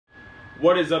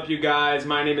What is up, you guys?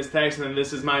 My name is Tex and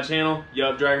this is my channel,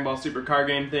 Yup, Dragon Ball Super Card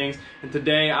Game Things. And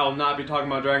today I will not be talking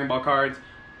about Dragon Ball cards,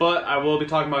 but I will be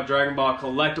talking about Dragon Ball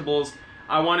collectibles.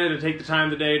 I wanted to take the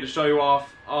time today to show you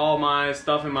off all my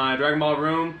stuff in my Dragon Ball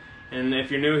room. And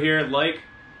if you're new here, like,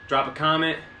 drop a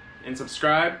comment, and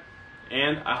subscribe.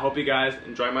 And I hope you guys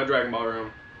enjoy my Dragon Ball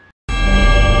room.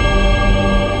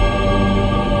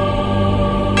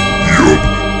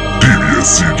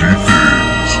 CG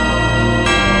Things.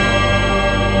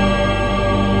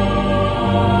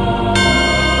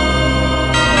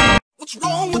 What's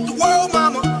wrong with the world,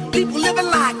 mama? People living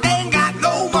like they ain't got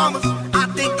no mamas. I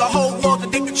think the whole world's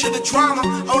addicted to the drama,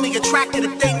 only attracted to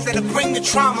things that'll bring the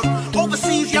trauma.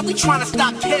 Overseas, yeah, we trying to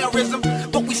stop terrorism,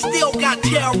 but we still got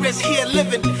terrorists here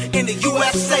living in the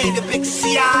USA, the big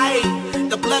CIA,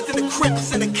 the Bloods and the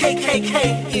Crips and the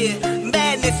KKK. Yeah,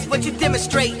 madness is what you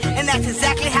demonstrate, and that's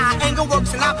exactly how anger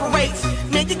works and operates.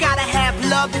 Man, you gotta have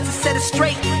love to set it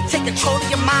straight. Take control of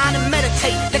your mind and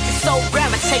meditate. Let your soul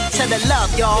gravitate to the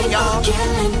love, y'all. People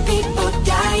killing, people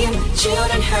dying,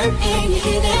 children hurt and you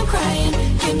hear them crying.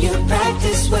 Can you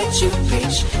practice what you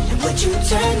preach and would you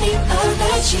turn the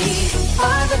other cheek?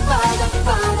 Father, Father,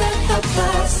 Father, help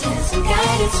us, send some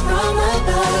guidance from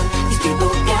above. These people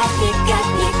got me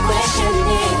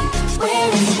questioning, where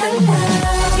is the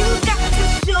love? You got to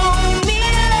show me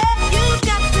love. You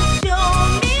got to show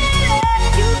me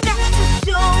love. You got to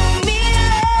show me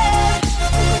love.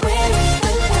 Where is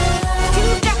the love? You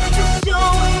got to show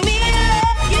me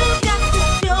love. You got to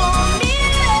show me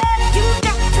love. You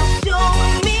got to show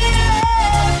me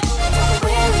love.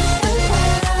 Where is the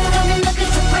love? Got me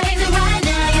looking so crazy right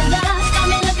now. Your love's got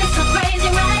me looking so crazy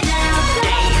right now.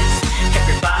 Dance,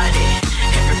 everybody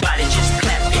just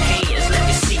clap your hands. Let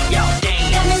me see y'all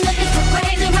dance. Got me looking so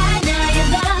crazy right now. Your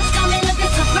love's got me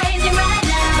looking so crazy right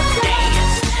now.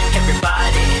 Dance,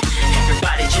 everybody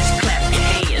just clap your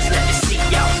hands. Let me see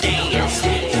y'all dance.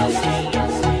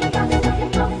 Got me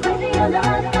looking so crazy. Your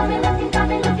love's got me looking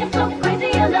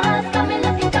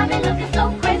so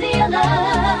crazy. Your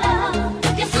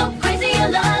love. You're so crazy. Your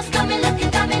love's got me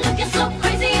looking so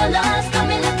crazy. Your love's got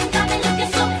me looking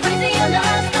so crazy. Your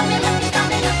love's got me looking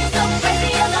so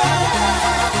crazy. Your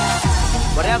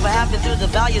love. Whatever happened to the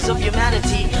values of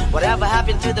humanity? Whatever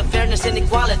happened to the fairness and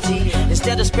equality?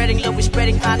 Instead of spreading love, we're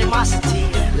spreading animosity.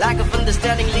 Lack of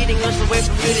understanding leading us away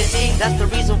from unity. That's the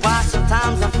reason why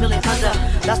sometimes I'm feeling under.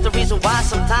 That's the reason why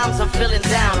sometimes I'm feeling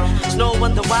down. It's no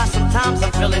wonder why sometimes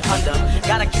I'm feeling under.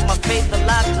 Gotta keep my faith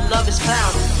alive till love is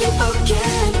found. People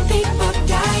killing, people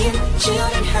dying,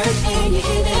 children hurt and you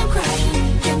hear them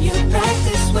crying. Can you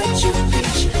practice what you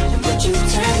preach and would you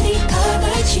turn the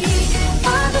other cheek?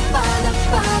 Father, Father,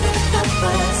 Father, help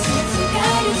us, send some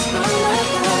guidance from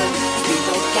above.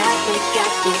 People got me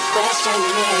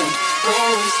questioning,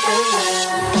 where is the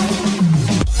love?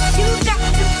 You got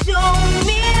to show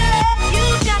me love. You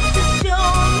got to show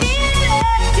me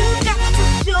love. You got to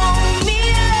show me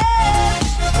love.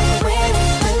 Where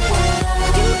is the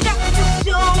love? You got to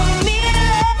show me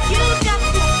love. You got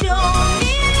to show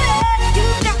me love. You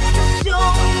got to show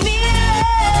me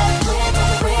love.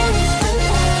 Where is the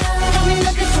love? Got me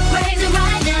looking so crazy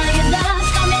right now. Your love's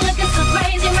got me looking so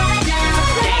crazy right now.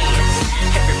 Dance,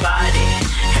 everybody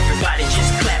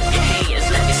just clap your hands.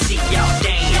 Let me see y'all Got me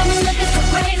dance. looking so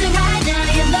crazy right now.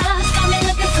 Your love's got me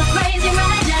looking so crazy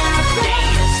right now.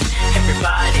 Dance,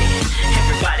 everybody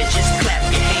just clap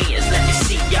your hands. Let me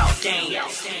see y'all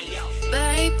dance.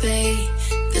 Baby,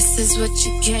 this is what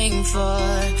you came for.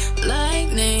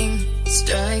 Lightning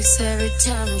strikes every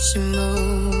time she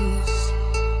moves,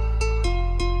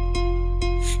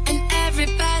 and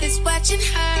everybody's watching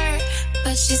her,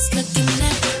 but she's looking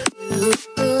at